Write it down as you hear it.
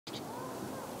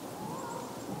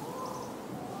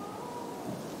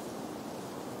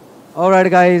Alright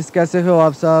guys, कैसे हो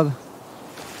आप सब।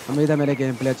 उम्मीद है मेरे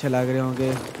गेम प्ले अच्छे लग रहे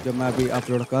होंगे जो मैं अभी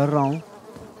अपलोड कर रहा हूँ।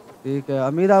 ठीक है,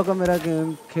 उम्मीद है आपको मेरा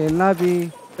गेम खेलना भी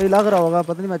सही लग रहा होगा।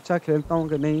 पता नहीं मैं अच्छा खेलता हूँ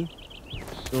कि नहीं।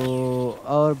 तो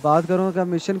और बात करूँ कि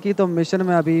मिशन की, तो मिशन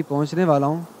में अभी पहुँचने वाला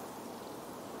हूँ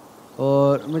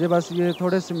और मुझे बस ये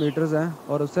थोड़े से मीटर्स हैं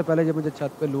और उससे पहले जब मुझे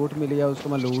छत पे लूट मिली है उसको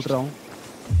मैं लूट रहा हूँ।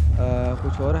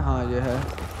 कुछ और हाँ ये है।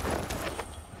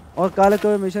 और कल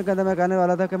के मिशन के अंदर मैं कहने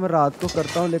वाला था कि मैं रात को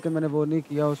करता हूँ, लेकिन मैंने वो नहीं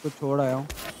किया, उसको छोड़ आया हूँ।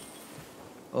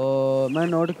 और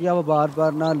मैंने नोट किया वो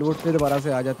बार-बार ना लूट के दोबारा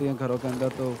से आ जाती हैं घरों के अंदर,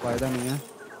 तो फ़ायदा नहीं है।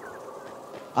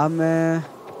 अब मैं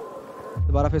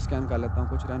दोबारा फिर स्कैन कर लेता हूँ,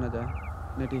 कुछ रह ना जाए।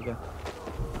 नहीं ठीक है।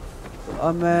 तो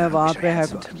अब मैं I वहाँ wish I पे had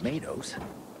some tomatoes.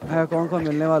 हैकॉन को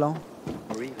मिलने वाला हूँ।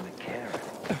 Or even a carrot.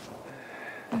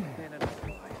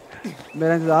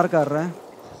 मेरा इंतज़ार कर रहा है।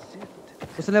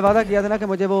 उसने वादा किया था ना कि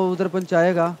मुझे वो उधर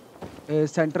पहुँचाएगा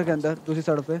सेंटर के अंदर दूसरी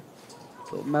सड़क पे।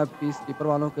 तो मैं पीस कीपर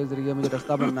वालों के ज़रिए मुझे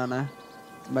रास्ता बनाना है।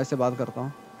 मैं इससे बात करता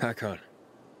हूँ। Hakon.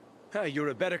 You're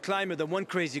a better climber than one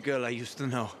crazy girl I used to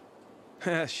know.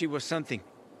 She was something.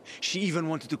 She even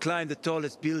wanted to climb the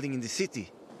tallest building in the city,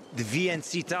 the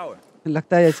VNC Tower.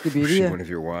 लगता है इसकी Was बीवी she है। one of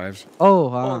your wives?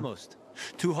 ओह हाँ। Almost.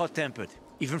 Too hot-tempered,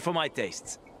 even for my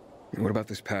tastes. And what about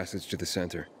this passage to the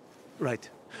center? Right.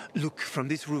 Look, from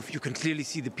this roof you can clearly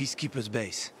see the Peacekeeper's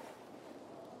base.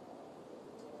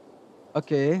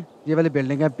 Okay, ये वाली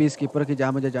building है piece keeper की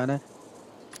जहाँ मुझे जाना है।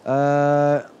 अ,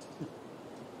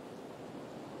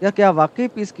 या क्या वाक़ई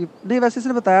पीस की नहीं, वैसे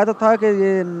इसने बताया तो था कि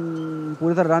ये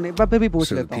पूरी तरह नहीं, मैं फिर भी पूछ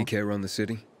So the लेता हूँ। PK run the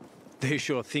city? They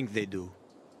sure think they do.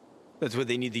 That's what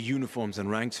they need the uniforms and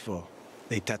ranks for.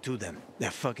 They tattoo them.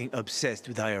 They're fucking obsessed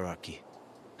with hierarchy.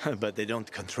 But they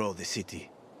don't control the city.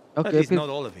 At okay least फिर not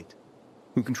all of it.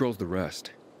 Who controls the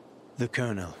rest? The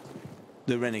Colonel.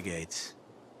 The Renegades.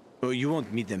 Oh, you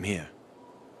won't meet them here.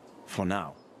 For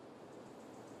now.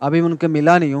 अभी मैं उनके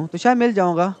मिला नहीं हूँ, तो शायद मिल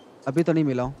जाऊँगा। अभी तो नहीं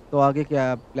मिला हूँ। तो आगे क्या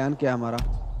है, प्लान क्या है हमारा?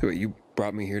 So wait, you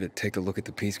brought me here to take a look at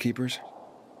the peacekeepers?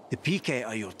 The PK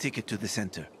are your ticket to the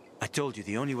center. I told you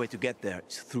the only way to get there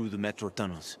is through the metro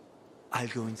tunnels.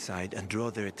 I'll go inside and draw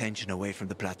their attention away from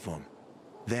the platform.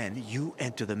 Then you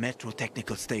enter the metro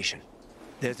technical station.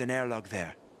 There's an airlock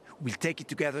there. We'll take it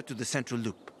together to the central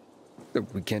loop.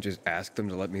 We can't just ask them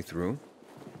to let me through?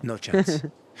 No chance.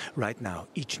 Right now,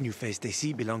 each new face they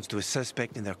see belongs to a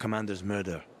suspect in their commander's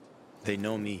murder. They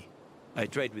know me. I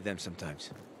trade with them sometimes.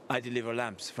 I deliver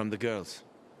lamps from the girls,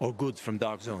 or goods from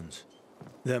dark zones.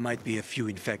 There might be a few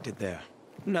infected there.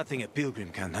 Nothing a pilgrim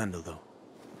can handle, though.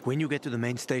 When you get to the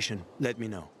main station, let me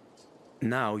know.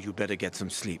 Now you better get some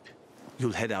sleep.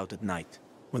 You'll head out at night,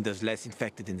 when there's less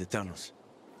infected in the tunnels.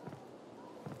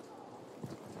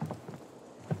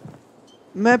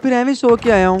 मैं फिर ऐਵੇਂ सो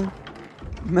के आया हूँ।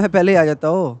 मैं पहले ही आ जाता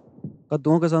हूँ।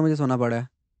 कद्दूओं के साथ मुझे सोना पड़ा है।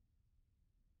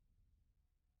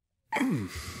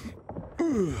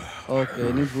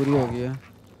 ओके, नींद पूरी हो गई है।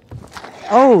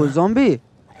 ओह, zombie.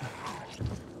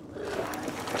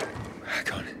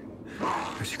 Hakon,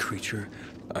 there's a creature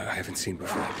I haven't seen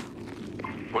before.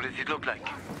 What does it look like?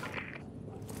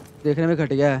 देखने में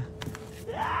घटिया है।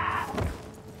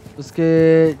 उसके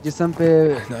जिस्म पे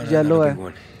Not येलो a है। big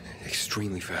one.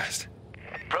 Extremely fast.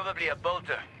 Probably a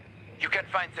bolter. You can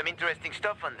find some interesting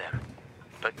stuff on them.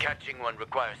 But catching one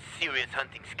requires serious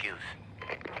hunting skills.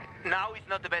 Now is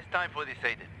not the best time for this,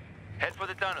 Aiden. Head for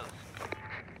the tunnels.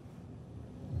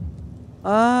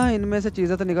 इनमें से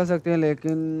चीज़ें तो निकल सकती हैं,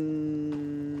 लेकिन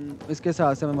इसके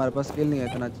हिसाब से हमारे पास स्किल नहीं है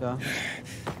इतना अच्छा।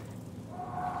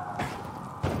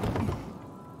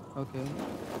 ओके।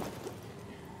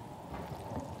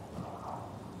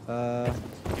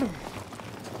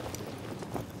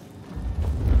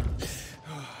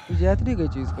 ये तो नहीं गई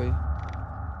चीज़ कोई।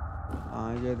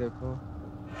 हाँ ये देखो,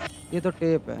 ये तो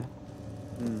टेप है।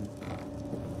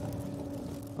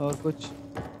 और कुछ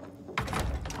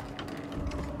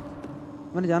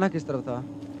मैंने जाना किस तरफ था?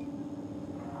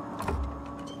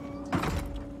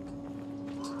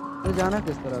 मैंने जाना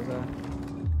किस तरफ है?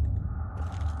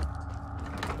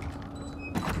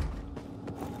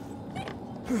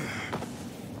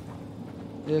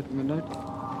 एक मिनट।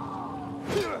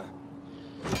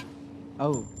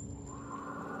 आओ।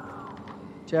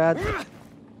 शायद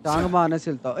टांग मारने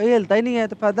से हिलता ये हिलता ही नहीं है,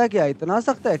 तो फायदा क्या है? इतना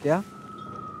सख्त है क्या?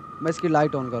 मैं इसकी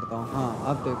लाइट ऑन करता हूँ। हाँ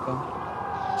अब देखता हूँ।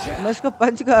 मैं इसको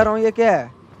पंच कर रहा हूँ, ये क्या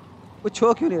है? कुछ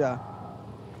हो क्यों नहीं रहा?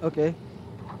 ओके।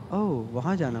 ओह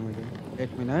वहाँ जाना मुझे।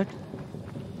 एक मिनट,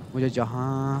 मुझे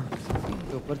जहाँ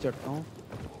के ऊपर चढ़ता हूँ।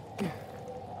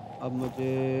 अब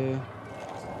मुझे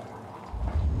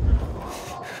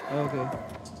ओके,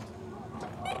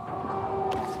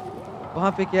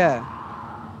 वहाँ पे क्या है?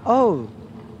 ओह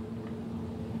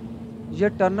ये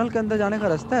टनल के अंदर जाने का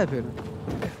रास्ता है फिर?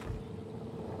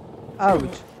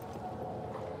 आउच।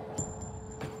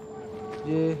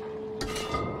 ये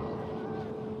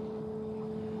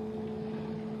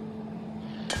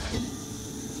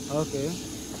ओके।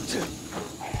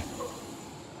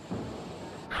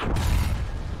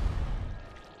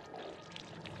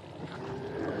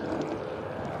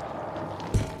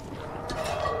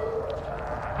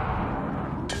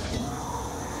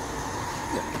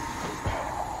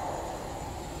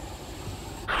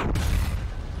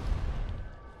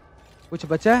 कुछ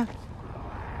बचा है?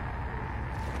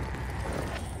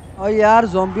 और यार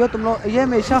ज़ॉम्बियो तुम लोग ये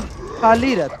हमेशा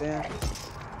खाली रहते हैं।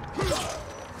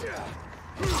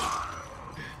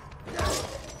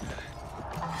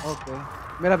 ओके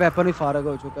मेरा वेपन भी फारग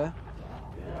हो चुका है।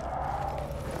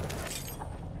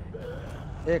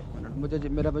 एक मिनट, मुझे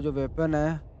मेरा जो वेपन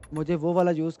है मुझे वो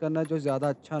वाला यूज़ करना है जो ज़्यादा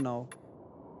अच्छा ना हो।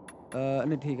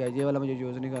 नहीं ठीक है, ये वाला मुझे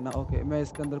यूज़ नहीं करना। ओके मैं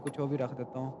इसके अंदर कुछ और भी रख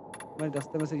देता हूँ। मैंने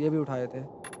रास्ते में से ये भी उठाए थे।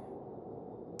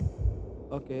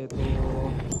 ओके तो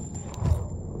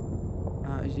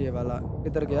हाँ ये वाला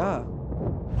किधर गया?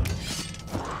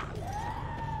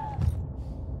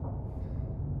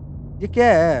 ये क्या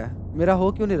है? मेरा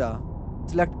हो क्यों नहीं रहा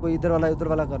सिलेक्ट? कोई इधर वाला उधर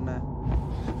वाला करना है।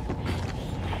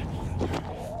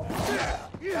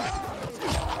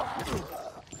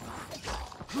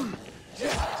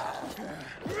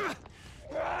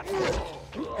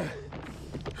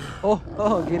 ओह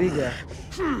ओह गिर ही गया।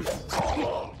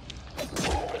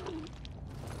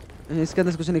 इसके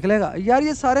अंदर से कुछ निकलेगा? यार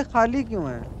ये सारे खाली क्यों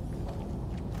हैं?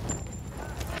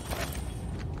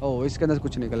 ओह इसके अंदर से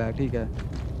कुछ निकला है, ठीक है।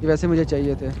 ये वैसे मुझे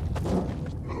चाहिए थे।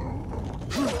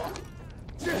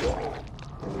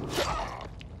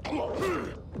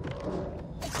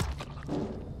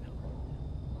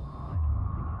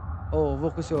 ओह वो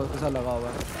किसी और के साथ लगा हुआ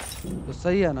है तो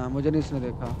सही है ना, मुझे नहीं इसने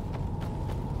देखा।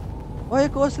 ओह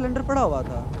एक और सिलेंडर पड़ा हुआ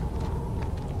था।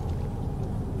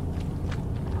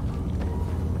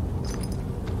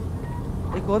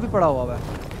 एक और भी पड़ा हुआ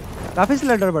है। काफी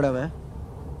सिलेंडर पड़े हुए हैं।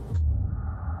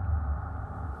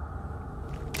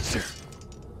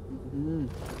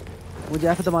 मुझे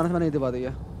ऐसे दबाने से मैं नहीं दबा दिया।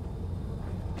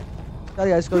 यार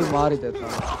यार इसको भी मार ही देता।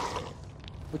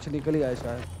 कुछ निकल ही आया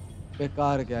शायद।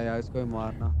 बेकार क्या यार इसको भी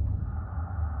मारना।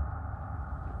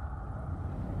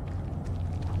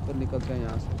 तो निकलते हैं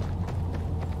यहाँ से।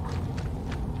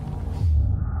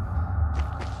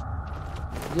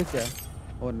 ये क्या है?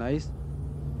 Oh nice.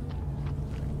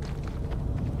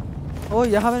 ओह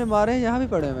यहाँ मैंने मारे हैं, यहाँ भी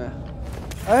पड़े हुए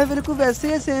हैं। अरे बिल्कुल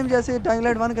वैसे ही सेम जैसे टाइम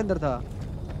लाइट 1 के अंदर था।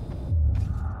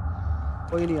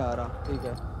 कोई नहीं आ रहा, ठीक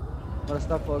है मैं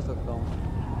रास्ता खोल सकता हूँ।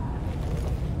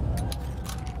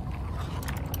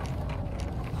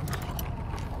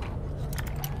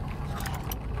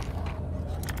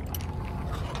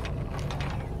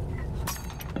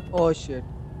 ओह शिट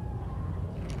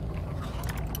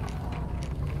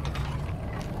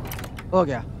हो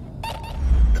गया।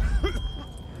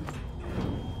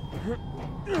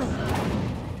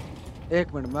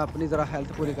 एक मिनट मैं अपनी जरा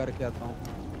हेल्थ पूरी करके आता हूँ।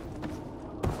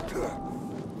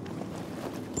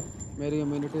 मेरी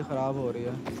इम्यूनिटी ख़राब हो रही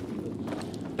है।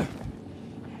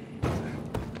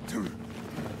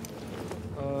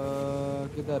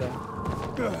 किधर है?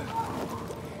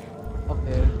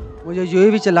 ओके मुझे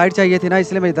यूएवी भी लाइट चाहिए थी ना,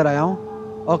 इसलिए मैं इधर आया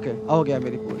हूँ। ओके हो गया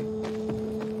मेरी पूरी।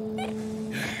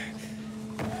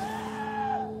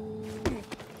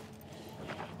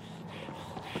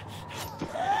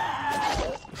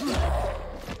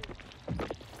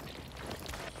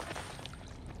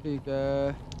 ठीक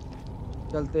है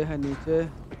चलते हैं नीचे।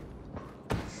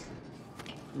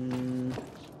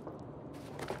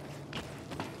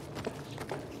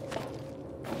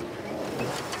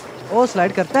 ओ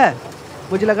स्लाइड करता है।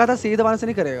 मुझे लगा था सीधे दबाने से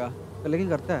नहीं करेगा, लेकिन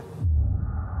करता है।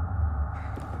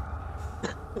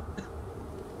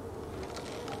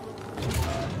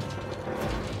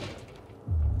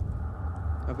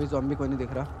 अभी ज़ॉम्बी कोई नहीं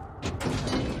दिख रहा।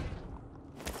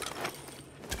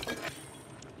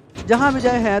 जहाँ भी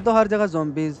जाए हैं तो हर जगह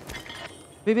ज़ॉम्बीज़।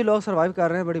 फिर भी लोग सरवाइव कर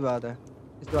रहे हैं, बड़ी बात है।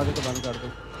 इस दरवाजे को बंद कर दो।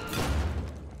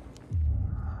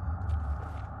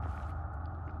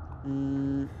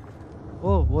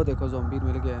 ओह वो देखो ज़ॉम्बी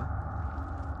मिल गया है।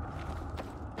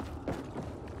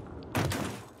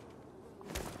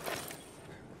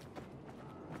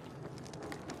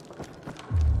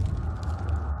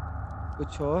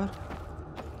 कुछ और?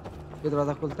 ये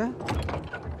दरवाज़ा खुलता है?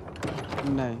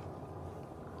 नहीं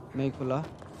नहीं खुला।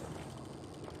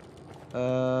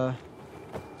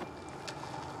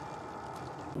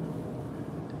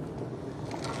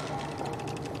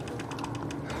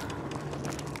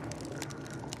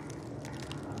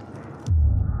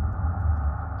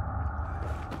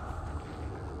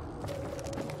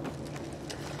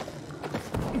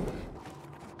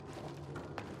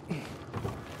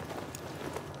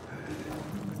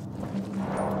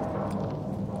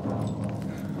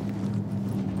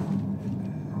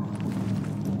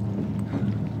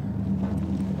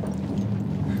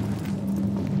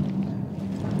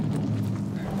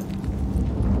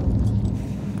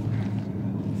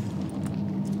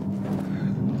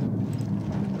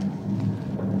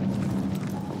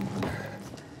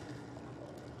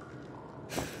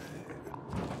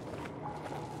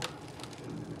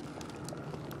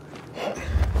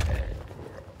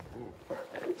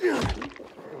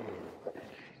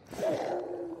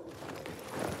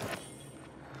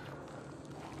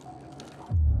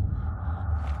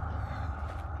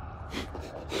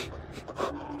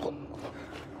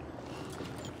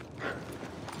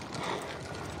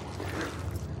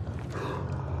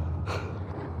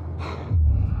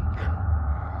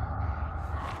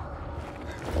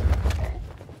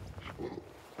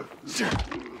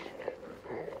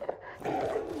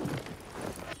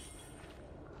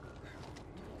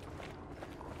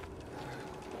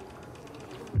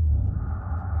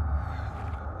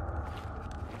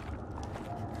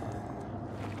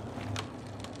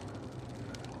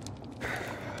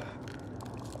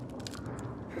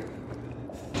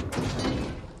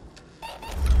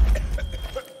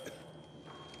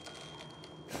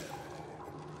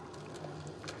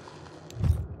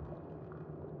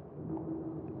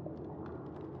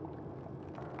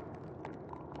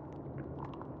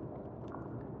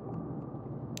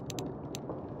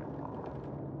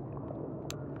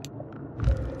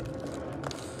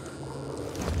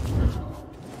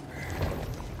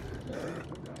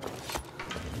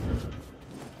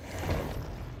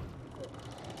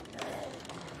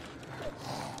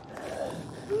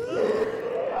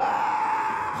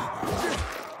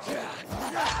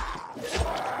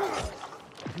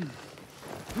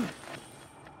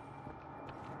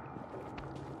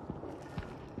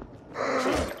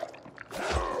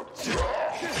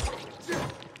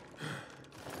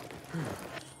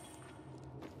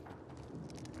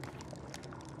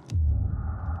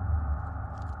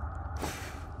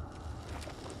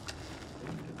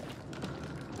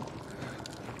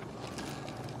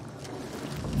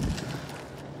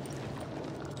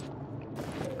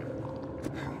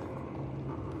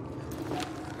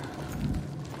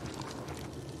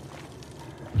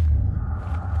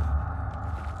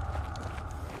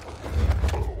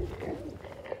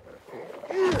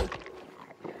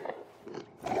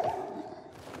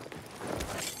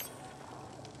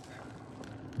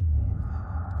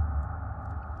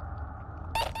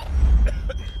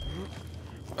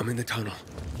 I'm in the tunnel.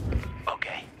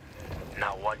 Okay.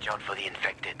 Now watch out for the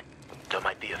infected. There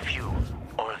might be a few,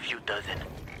 or a few dozen.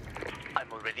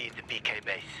 I'm already in the PK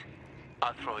base.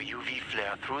 I'll throw a UV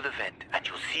flare through the vent, and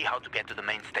you'll see how to get to the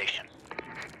main station.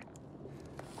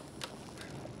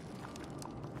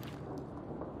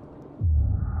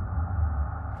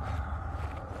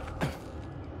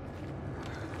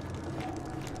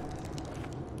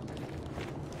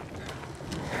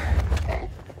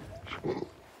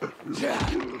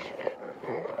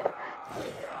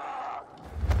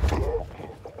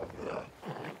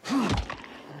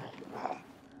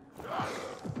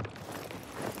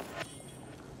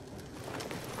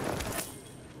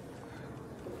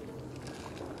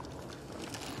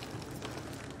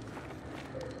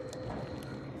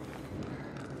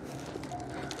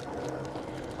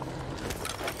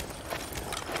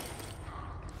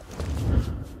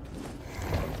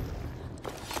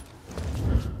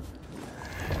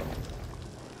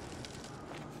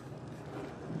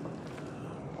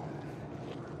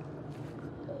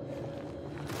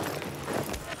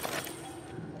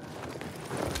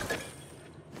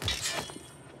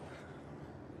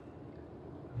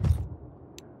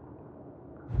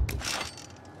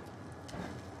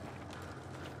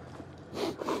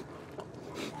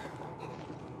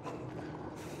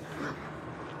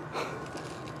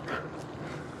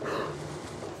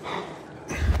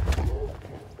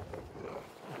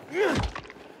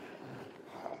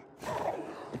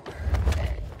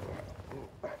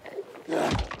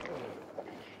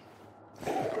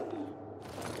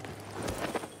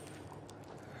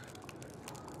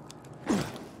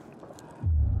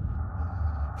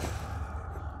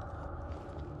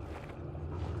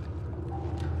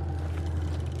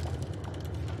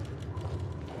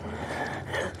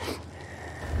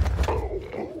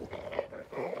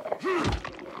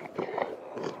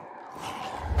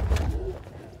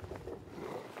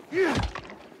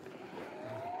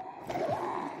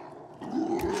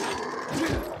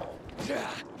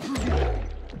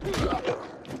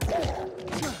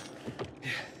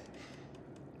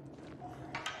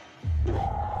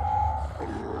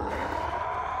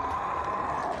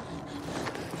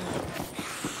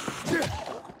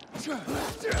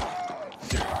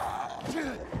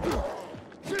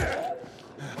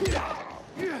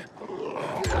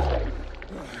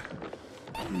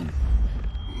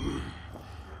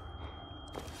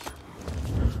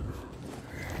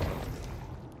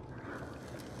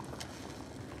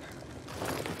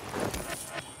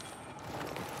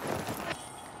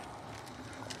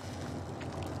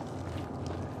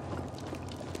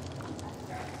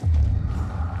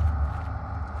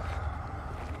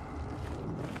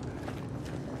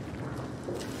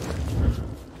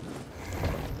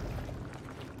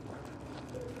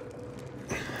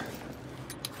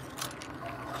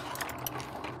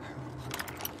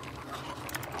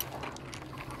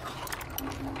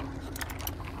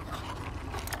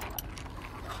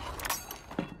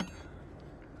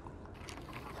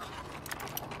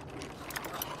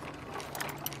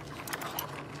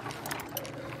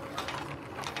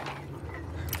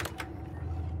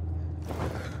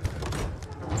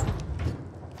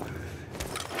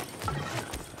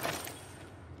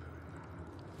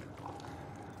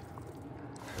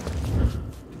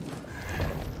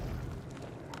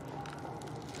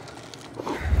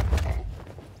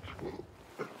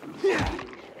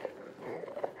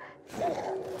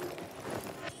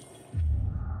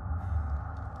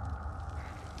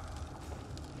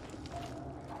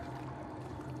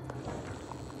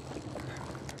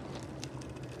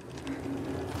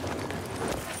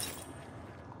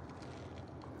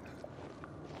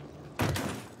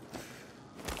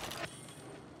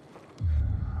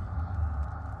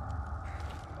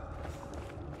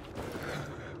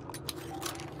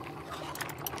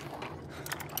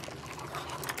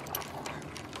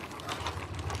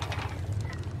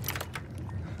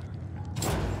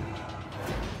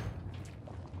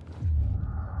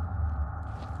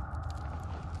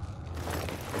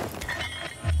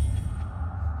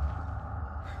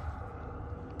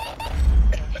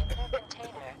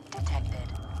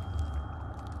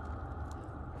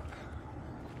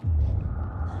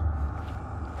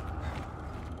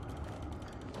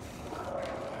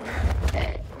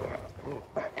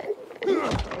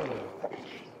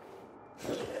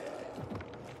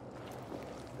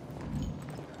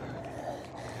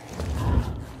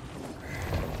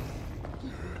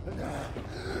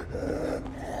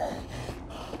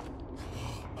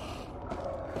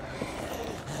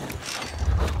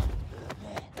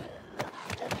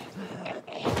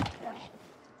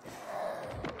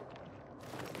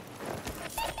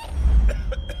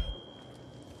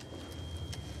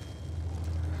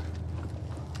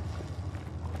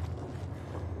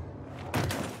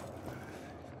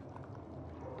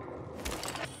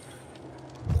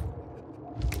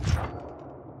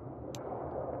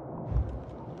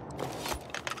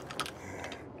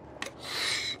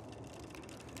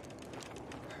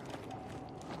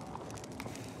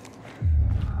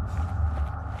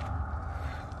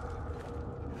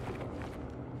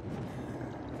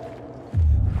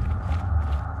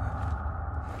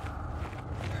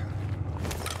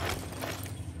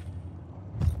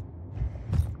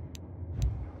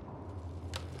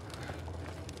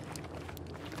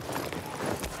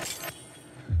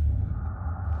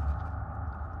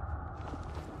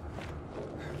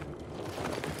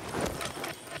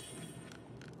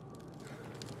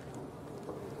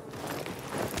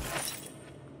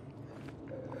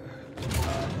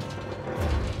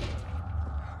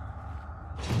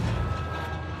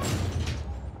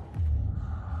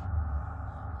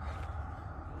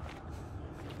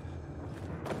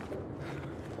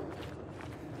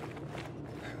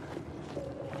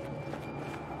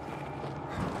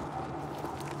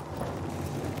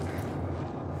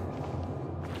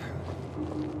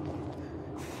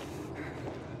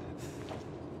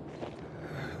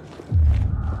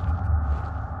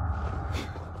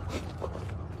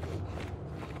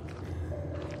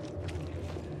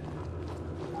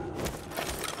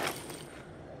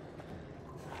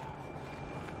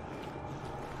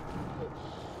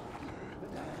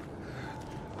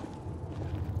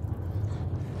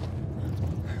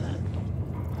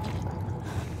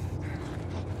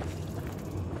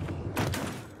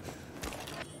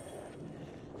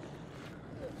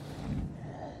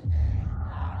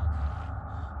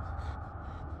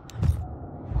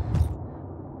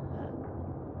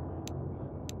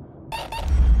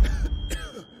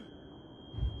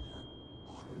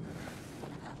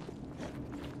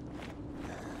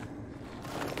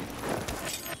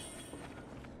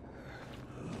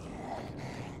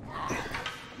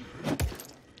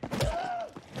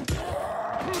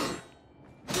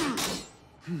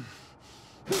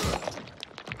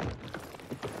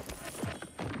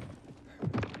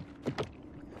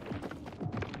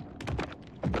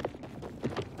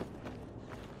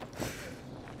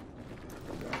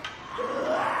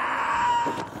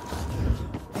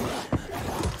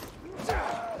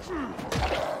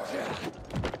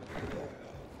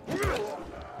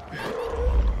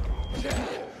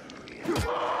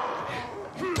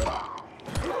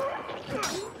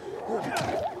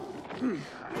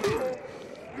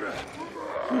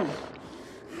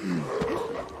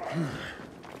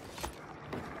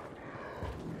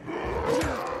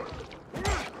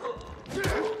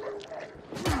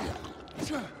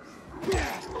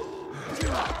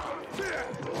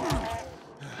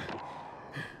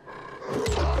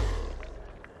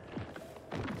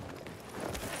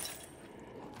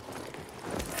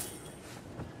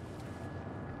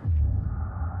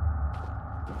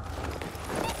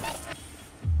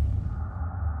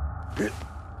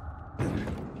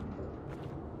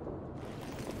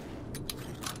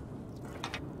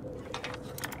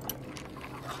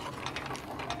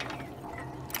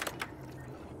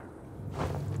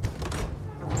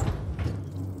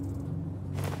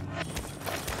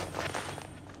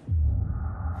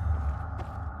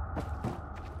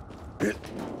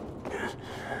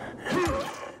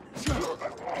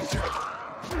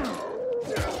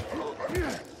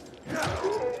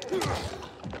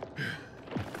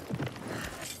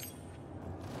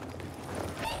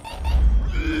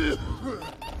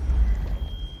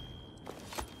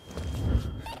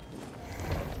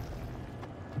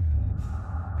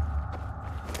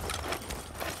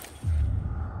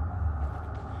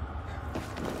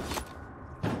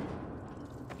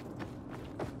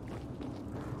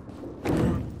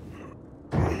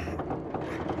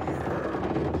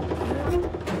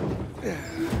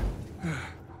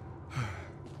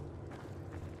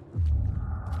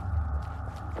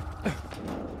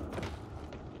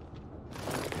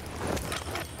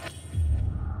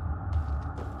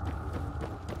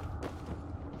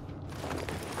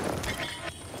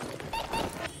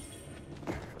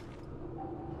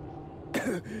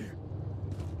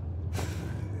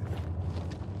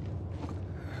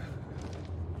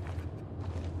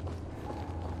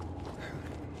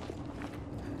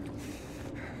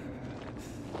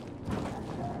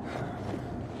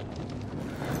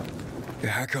 Yeah,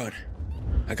 Hakon.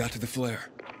 I got to the flare.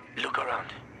 Look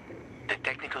around. The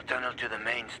technical tunnel to the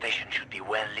main station should be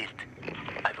well lit.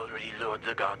 I've already lured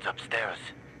the guards upstairs.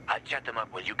 I'll chat them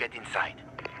up while you get inside.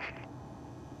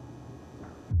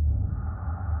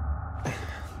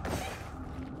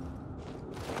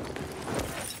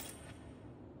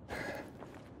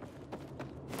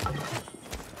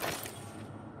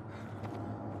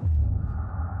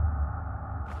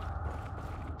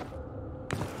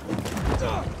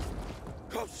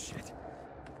 Oh, shit.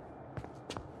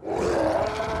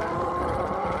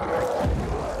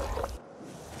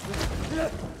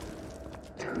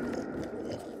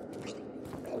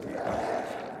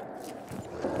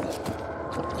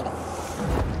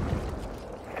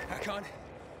 Hakon,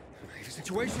 I have a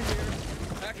situation here.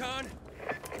 Hakon.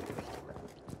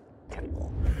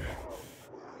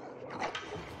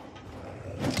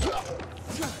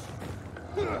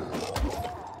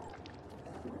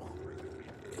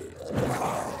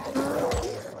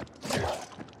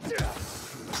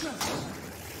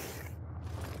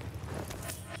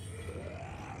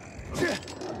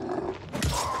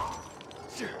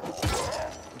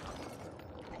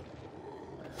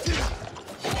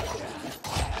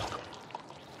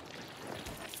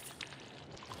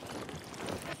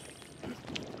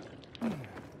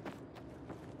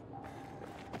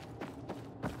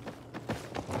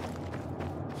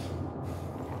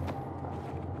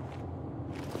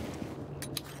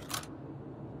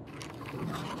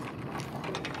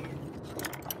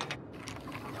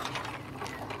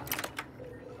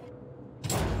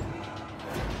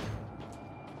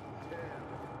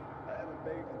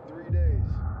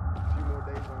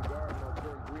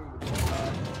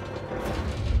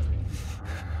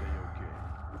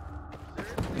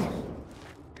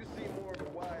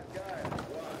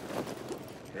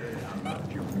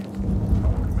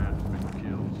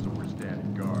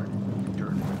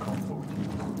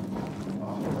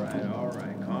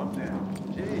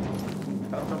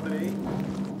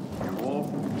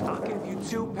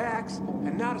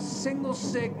 And not a single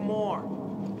cig more.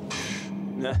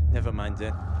 Nah, never mind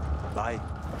then. Bye.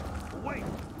 Wait!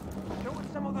 Show us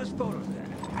some of those photos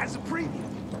then, as a preview.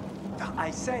 I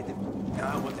said,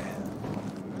 What the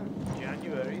hell?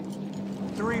 January.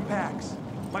 3 packs.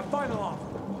 My final offer.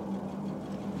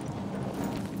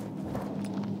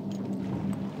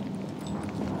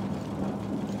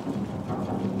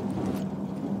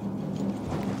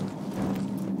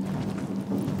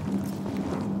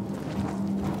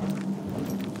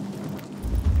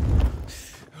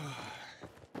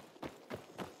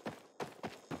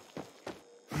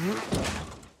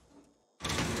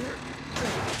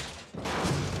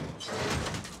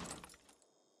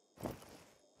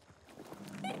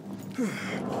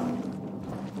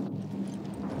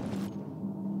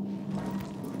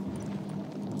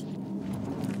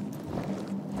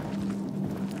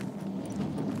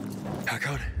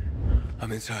 Hakon,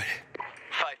 I'm inside.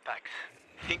 5 packs.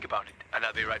 Think about it, and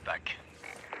I'll be right back.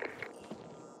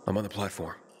 I'm on the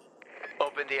platform.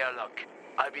 Open the airlock.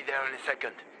 I'll be there in a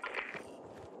second.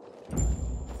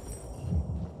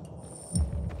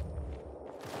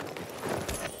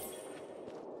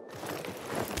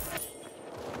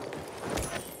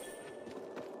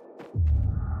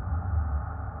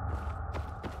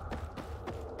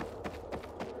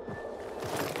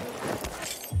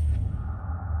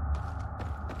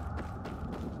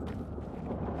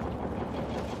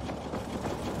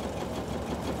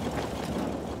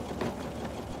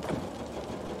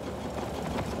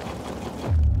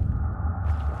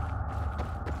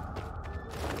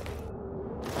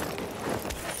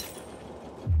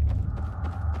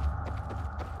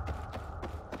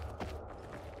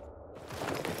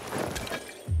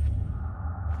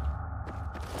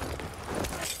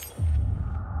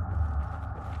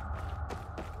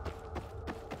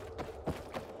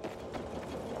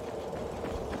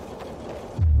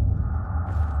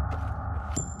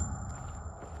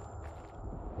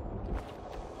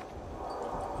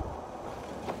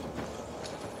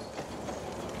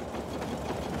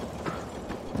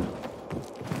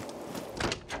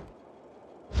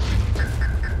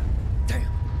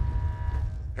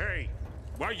 Hey,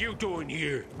 what are you doing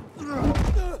here?